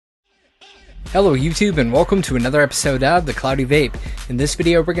Hello YouTube and welcome to another episode of The Cloudy Vape. In this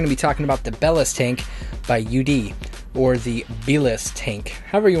video we're going to be talking about the Bellus tank by Youde, or the Bellus tank,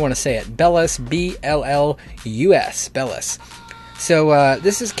 however you want to say it. Bellus, B-L-L-U-S, Bellus. So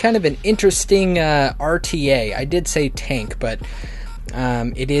this is kind of an interesting RTA. I did say tank, but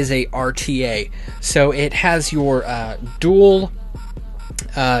it is a RTA. So it has your dual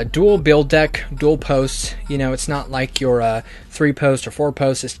build deck, dual posts. You know, it's not like your 3-post or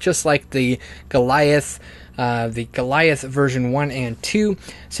 4-post. It's just like the Goliath version 1 and 2.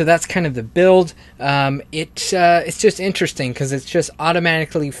 So that's kind of the build. It's just interesting because it just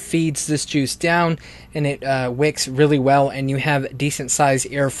automatically feeds this juice down, and it wicks really well, and you have decent size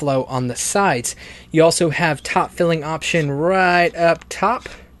airflow on the sides. You also have top filling option right up top.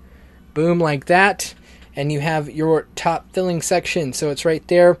 Boom, like that. And you have your top filling section, so it's right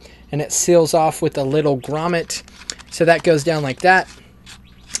there, and it seals off with a little grommet, so that goes down like that.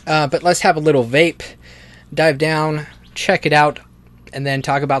 But let's have a little vape, dive down, check it out, and then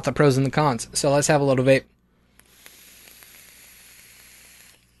talk about the pros and the cons. So let's have a little vape.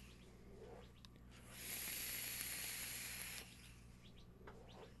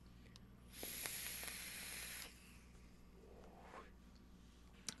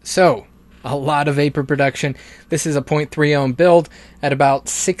 So, a lot of vapor production. This is a 0.3 ohm build at about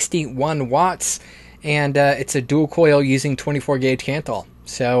 61 watts, and it's a dual coil using 24 gauge Canthal.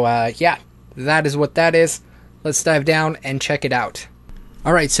 So yeah, that is what that is. Let's dive down and check it out.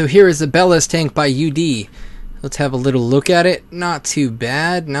 Alright, so here is the Bellus tank by Youde. Let's have a little look at it. Not too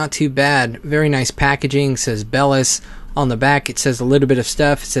bad, not too bad. Very nice packaging. It says Bellus on the back. It says a little bit of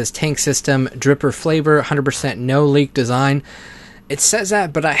stuff. It says tank system, dripper flavor, 100% no leak design. It says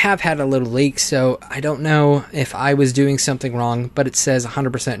that, but I have had a little leak, so I don't know if I was doing something wrong, but it says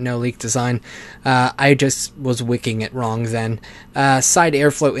 100% no leak design. I just was wicking it wrong then. Side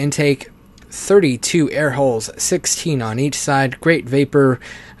airflow intake, 32 air holes, 16 on each side. Great vapor,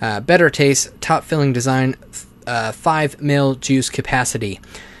 better taste, top filling design, 5 mil juice capacity.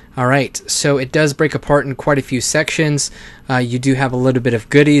 Alright, so it does break apart in quite a few sections. You do have a little bit of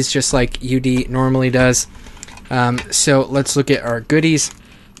goodies, just like Youde normally does. So let's look at our goodies.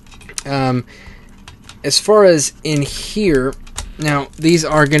 As far as in here, now these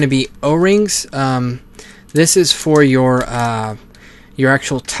are going to be O-rings. This is for your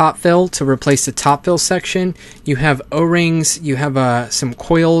actual top fill, to replace the top fill section. You have O-rings, you have some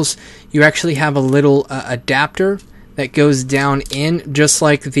coils, you actually have a little adapter that goes down in, just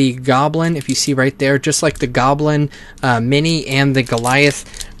like the Goblin, if you see right there, just like the Goblin Mini and the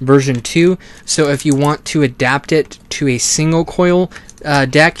Goliath version 2. So if you want to adapt it to a single coil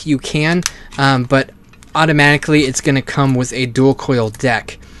deck, you can, but automatically it's going to come with a dual coil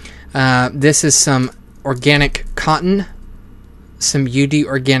deck. This is some organic cotton, some Youde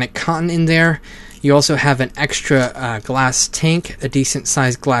organic cotton in there. You also have an extra glass tank, a decent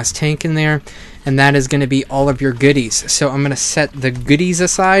sized glass tank in there, and that is going to be all of your goodies. So I'm going to set the goodies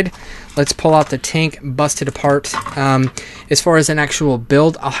aside. Let's pull out the tank, bust it apart. As far as an actual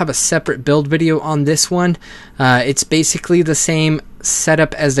build, I'll have a separate build video on this one. It's basically the same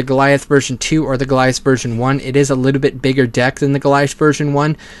setup as the Goliath version 2 or the Goliath version 1. It is a little bit bigger deck than the Goliath version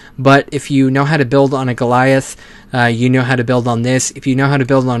 1, but if you know how to build on a Goliath, you know how to build on this. If you know how to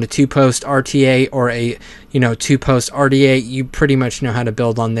build on a 2-post RTA or a 2-post RDA, you pretty much know how to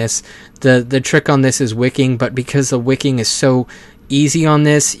build on this. The trick on this is wicking, but because the wicking is so easy on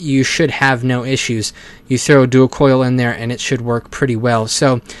this, you should have no issues. You throw a dual coil in there and it should work pretty well.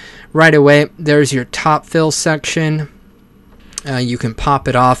 So right away, there's your top fill section. You can pop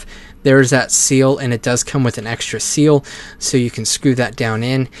it off. There's that seal, and it does come with an extra seal, so you can screw that down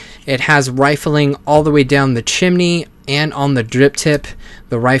in. It has rifling all the way down the chimney and on the drip tip.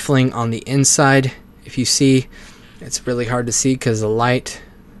 The rifling on the inside, if you see, it's really hard to see because the light.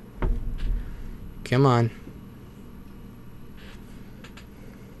 Come on.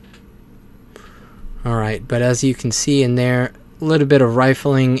 Alright, but as you can see in there, a little bit of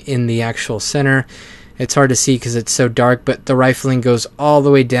rifling in the actual center. It's hard to see because it's so dark, but the rifling goes all the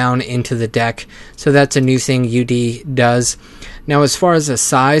way down into the deck. So that's a new thing Youde does. Now as far as the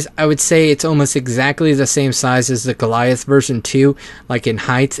size, I would say it's almost exactly the same size as the Goliath version 2. Like in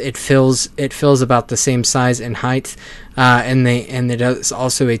height, it fills about the same size in height. And it is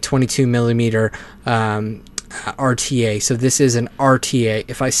also a 22 millimeter RTA. So this is an RTA.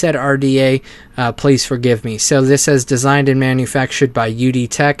 If I said RDA, please forgive me. So this says designed and manufactured by Youde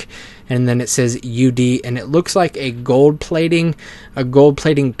Tech, and then it says Youde, and it looks like a gold plating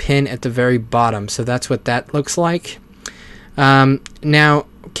pin at the very bottom. So that's what that looks like. Now,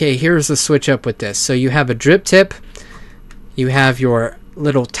 okay, here's the switch up with this. So you have a drip tip, you have your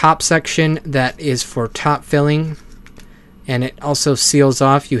little top section that is for top filling, and it also seals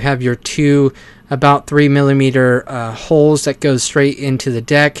off. You have your two about 3mm holes that goes straight into the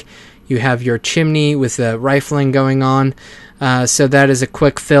deck. You have your chimney with the rifling going on. So that is a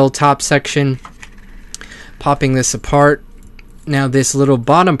quick fill top section. Popping this apart. Now this little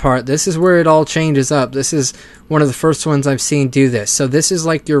bottom part, this is where it all changes up. This is one of the first ones I've seen do this. So this is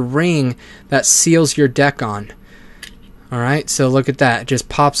like your ring that seals your deck on. Alright, so look at that. It just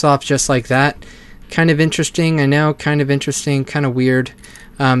pops off just like that. Kind of interesting, I know, kind of interesting, kind of weird.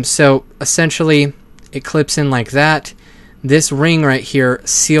 So essentially it clips in like that. This ring right here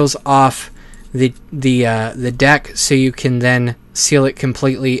seals off the deck, so you can then seal it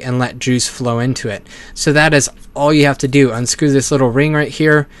completely and let juice flow into it. So that is all you have to do. Unscrew this little ring right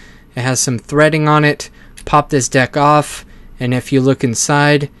here. It has some threading on it. Pop this deck off, and if you look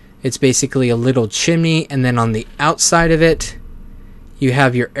inside, it's basically a little chimney, and then on the outside of it you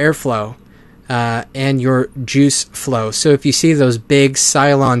have your airflow and your juice flow. So if you see those big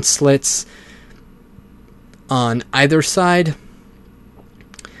Cylon slits on either side,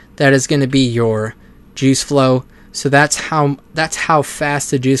 that is going to be your juice flow. So that's how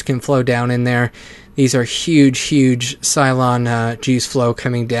fast the juice can flow down in there. These are huge Cylon juice flow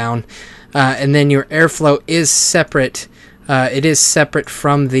coming down, and then your airflow is separate. It is separate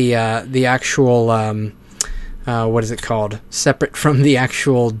from the actual what is it called? Separate from the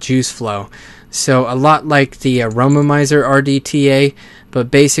actual juice flow. So a lot like the Aromamizer RTA,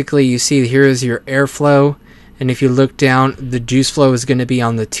 but basically you see here is your airflow, and if you look down, the juice flow is going to be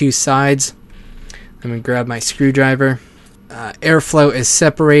on the two sides. Let me grab my screwdriver. Airflow is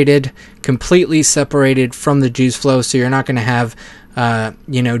separated, completely separated from the juice flow, so you're not going to have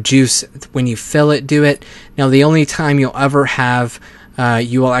juice when you fill it, do it. Now the only time you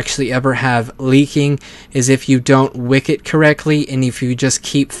will actually ever have leaking is if you don't wick it correctly, and if you just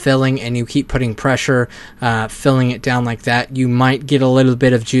keep filling and you keep putting pressure, filling it down like that, you might get a little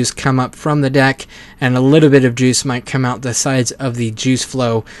bit of juice come up from the deck, and a little bit of juice might come out the sides of the juice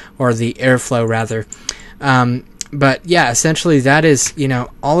flow, or the airflow rather. But yeah, essentially that is,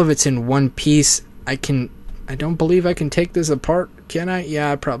 all of it's in one piece. I don't believe I can take this apart. Can I?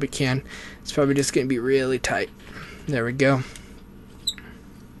 Yeah, I probably can. It's probably just going to be really tight. There we go.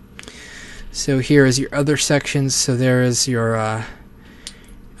 So here is your other sections. So there is your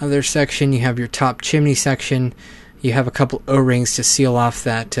other section. You have your top chimney section. You have a couple O-rings to seal off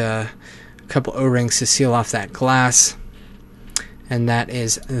that glass, and that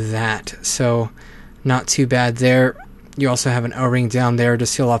is that. So not too bad there. You also have an O-ring down there to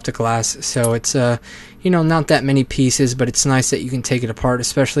seal off the glass. So it's not that many pieces, but it's nice that you can take it apart,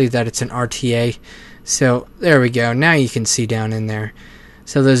 especially that it's an RTA. So there we go. Now you can see down in there.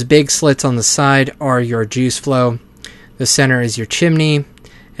 So those big slits on the side are your juice flow. The center is your chimney,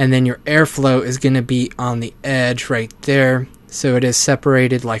 and then your airflow is going to be on the edge right there. So it is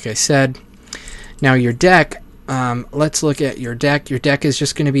separated, like I said. Now your deck, let's look at your deck. Your deck is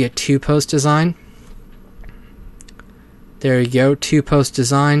just going to be a two-post design. There you go, two-post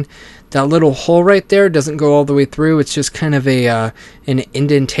design. That little hole right there doesn't go all the way through. It's just kind of an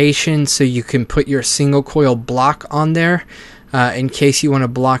indentation, so you can put your single coil block on there in case you want to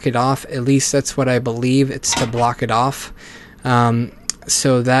block it off. At least that's what I believe. It's to block it off.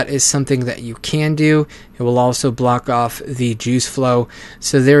 So that is something that you can do. It will also block off the juice flow.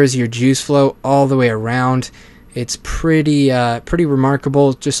 So there is your juice flow all the way around. It's pretty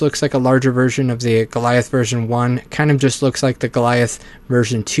remarkable. It just looks like a larger version of the Goliath version 1. Kind of just looks like the Goliath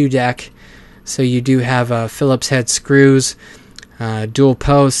version 2 deck. So you do have Phillips head screws, dual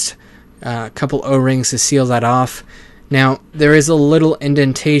posts, a couple O-rings to seal that off. Now there is a little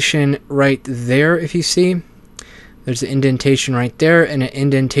indentation right there, if you see. There's an indentation right there and an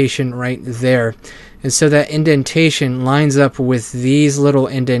indentation right there. And so that indentation lines up with these little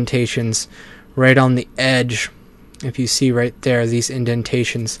indentations right on the edge. If you see right there, these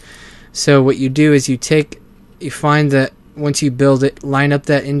indentations. So what you do is you find that once you build it, line up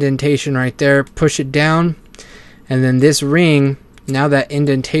that indentation right there, push it down, and then this ring, now that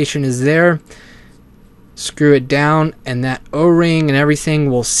indentation is there, screw it down, and that O-ring and everything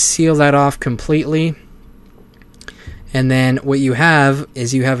will seal that off completely. And then what you have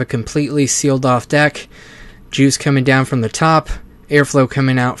is you have a completely sealed off deck, juice coming down from the top, airflow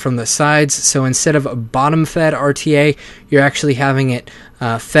coming out from the sides. So instead of a bottom fed RTA, you're actually having it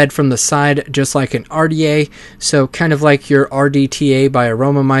fed from the side, just like an RDA. So kind of like your RDTA by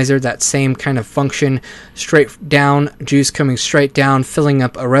Aromamizer, that same kind of function, straight down, juice coming straight down, filling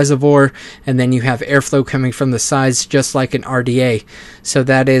up a reservoir, and then you have airflow coming from the sides, just like an RDA. So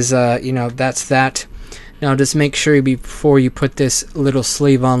that is, that's that. Now just make sure before you put this little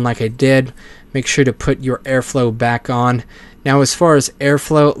sleeve on like I did, make sure to put your airflow back on. Now as far as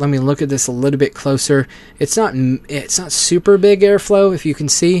airflow, let me look at this a little bit closer. It's not super big airflow, if you can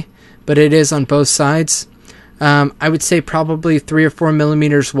see, but it is on both sides. I would say probably 3 or 4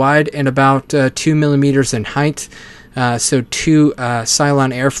 millimeters wide and about 2 millimeters in height. So 2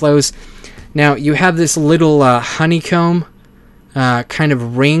 Cylon airflows. Now you have this little honeycomb kind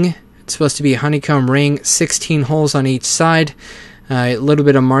of ring. It's supposed to be a honeycomb ring, 16 holes on each side. A little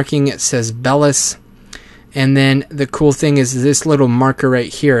bit of marking, it says Bellus. And then the cool thing is this little marker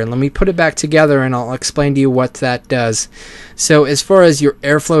right here. And let me put it back together and I'll explain to you what that does. So as far as your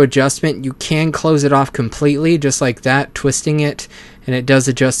airflow adjustment, you can close it off completely, just like that, twisting it, and it does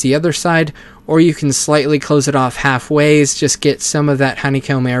adjust the other side. Or you can slightly close it off halfway, just get some of that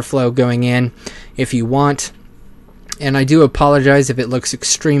honeycomb airflow going in if you want. And I do apologize if it looks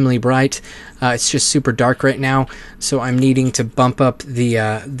extremely bright. It's just super dark right now, so I'm needing to bump up the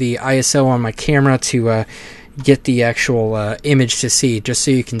ISO on my camera to get the actual image to see, just so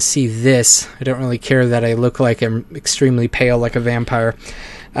you can see this. I don't really care that I look like I'm extremely pale like a vampire.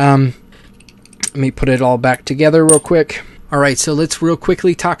 Let me put it all back together real quick. Alright, so let's real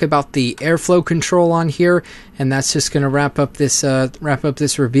quickly talk about the airflow control on here, and that's just going to wrap up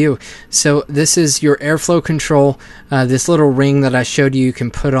this review. So this is your airflow control, this little ring that I showed you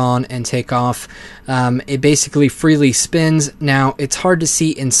can put on and take off. It basically freely spins. Now it's hard to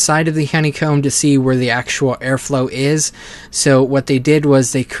see inside of the honeycomb to see where the actual airflow is. So what they did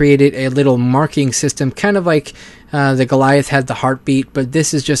was they created a little marking system, kind of like the Goliath had the heartbeat, but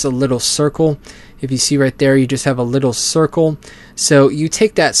this is just a little circle. If you see right there, you just have a little circle. So you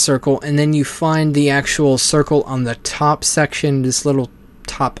take that circle and then you find the actual circle on the top section, this little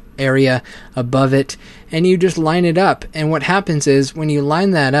top area above it, and you just line it up. And what happens is when you line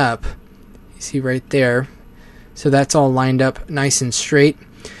that up, you see right there, so that's all lined up nice and straight.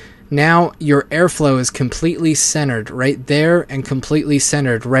 Now your airflow is completely centered right there and completely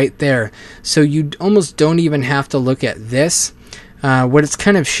centered right there. So you almost don't even have to look at this. What it's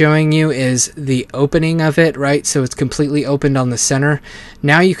kind of showing you is the opening of it, right? So it's completely opened on the center.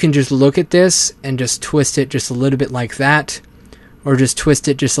 Now you can just look at this and just twist it just a little bit like that, or just twist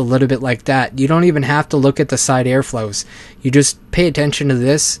it just a little bit like that. You don't even have to look at the side airflows. You just pay attention to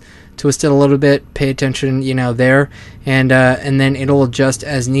this, twist it a little bit, pay attention, you know, there, and then it'll adjust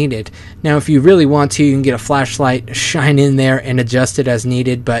as needed. Now, if you really want to, you can get a flashlight, shine in there, and adjust it as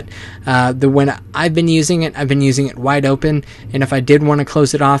needed. But when I've been using it wide open, and if I did want to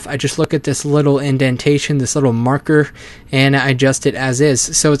close it off, I just look at this little indentation, this little marker, and I adjust it as is.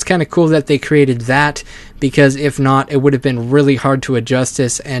 So it's kind of cool that they created that, because if not, it would have been really hard to adjust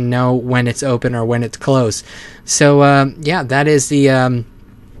this and know when it's open or when it's closed. So yeah, that is the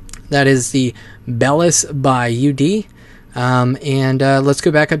Bellus by Youde. And let's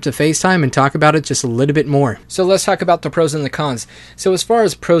go back up to FaceTime and talk about it just a little bit more. So let's talk about the pros and the cons. So as far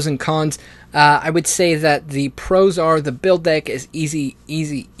as pros and cons, I would say that the pros are the build deck is easy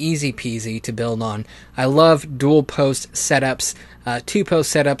peasy to build on. I love dual post setups.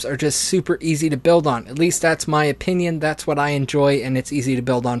 2-post setups are just super easy to build on. At least that's my opinion. That's what I enjoy, and it's easy to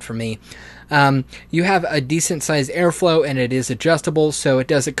build on for me. You have a decent sized airflow, and it is adjustable, so it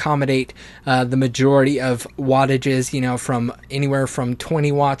does accommodate the majority of wattages, you know, from anywhere from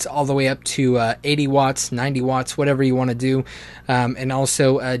 20 watts all the way up to 80 watts, 90 watts, whatever you want to do. And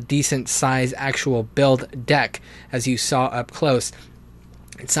also a decent size actual build deck, as you saw up close.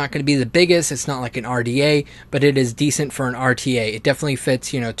 It's not going to be the biggest, it's not like an RDA, but it is decent for an RTA. It definitely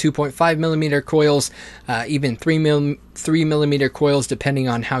fits, you know, 2.5 millimeter coils, even 3 millimeter coils, depending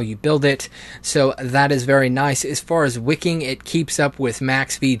on how you build it. So that is very nice. As far as wicking, it keeps up with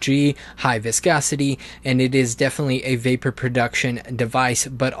max VG, high viscosity, and it is definitely a vapor production device,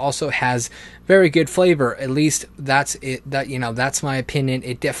 but also has very good flavor. At least that's it. That's my opinion.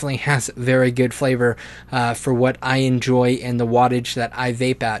 It definitely has very good flavor for what I enjoy and the wattage that I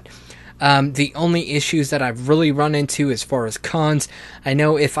vape at. The only issues that I've really run into as far as cons, I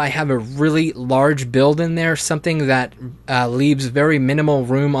know if I have a really large build in there, something that leaves very minimal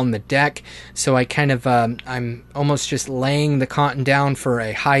room on the deck, so I kind of, I'm almost just laying the cotton down for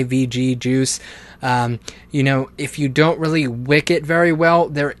a high VG juice. You know, if you don't really wick it very well,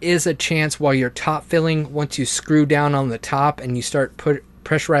 there is a chance while you're top filling, once you screw down on the top and you start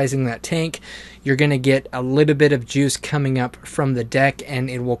pressurizing that tank, you're going to get a little bit of juice coming up from the deck,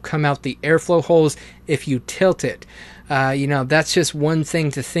 and it will come out the airflow holes if you tilt it. You know, that's just one thing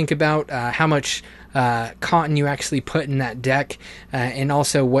to think about, how much cotton you actually put in that deck, and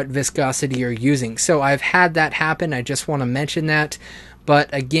also what viscosity you're using. So I've had that happen. I just want to mention that. But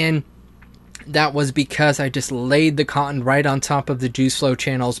again, that was because I just laid the cotton right on top of the juice flow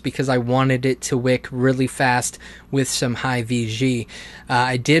channels because I wanted it to wick really fast with some high VG.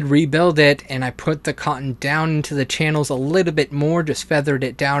 I did rebuild it, and I put the cotton down into the channels a little bit more, just feathered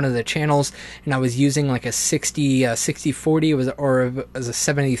it down to the channels, and I was using like a 60-40 or it was a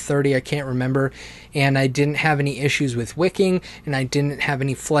 70-30, I can't remember, and I didn't have any issues with wicking, and I didn't have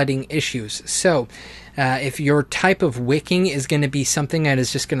any flooding issues. So if your type of wicking is going to be something that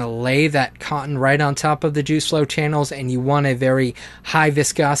is just going to lay that cotton right on top of the juice flow channels, and you want a very high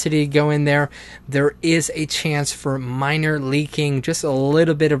viscosity to go in there, there is a chance for minor leaking, just a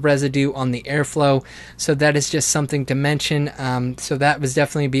little bit of residue on the airflow. So that is just something to mention. So that would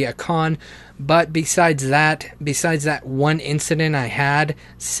definitely be a con. But besides that one incident I had,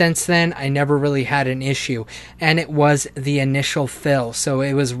 since then I never really had an issue, and it was the initial fill. So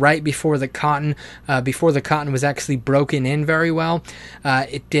it was right before the cotton was actually broken in very well.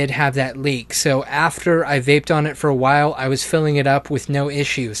 It did have that leak. So after I vaped on it for a while, I was filling it up with no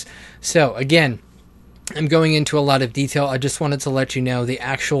issues. So again, I'm going into a lot of detail. I just wanted to let you know the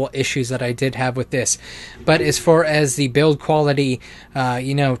actual issues that I did have with this. But as far as the build quality,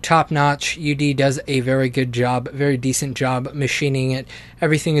 top notch. Youde does a very good job, very decent job machining it.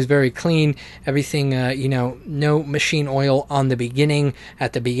 Everything is very clean. Everything, no machine oil on the beginning,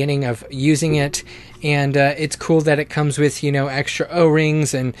 at the beginning of using it. And it's cool that it comes with, extra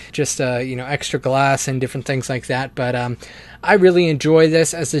O-rings and just, extra glass and different things like that. But I really enjoy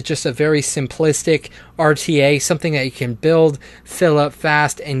this as it's just a very simplistic RTA, something that you can build, fill up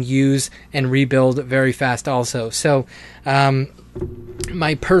fast, and use and rebuild very fast also. So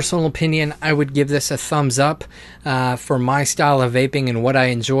my personal opinion, I would give this a thumbs up for my style of vaping and what I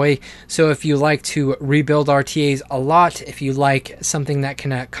enjoy. So if you like to rebuild RTAs a lot, if you like something that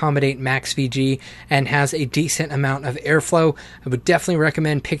can accommodate max VG and has a decent amount of airflow, I would definitely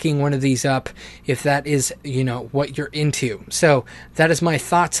recommend picking one of these up if that is, what you're into. So that is my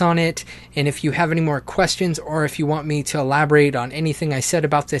thoughts on it. And if you have any more questions, or if you want me to elaborate on anything I said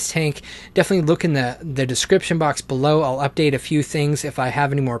about this tank, definitely look in the description box below. I'll update a few things if I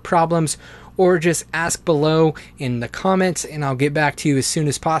have any more problems, or just ask below in the comments and I'll get back to you as soon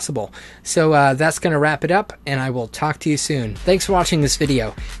as possible. So that's going to wrap it up, and I will talk to you soon. Thanks for watching this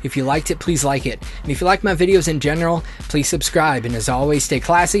video. If you liked it, please like it. And if you like my videos in general, please subscribe. And as always, stay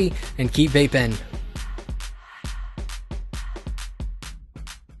classy and keep vaping.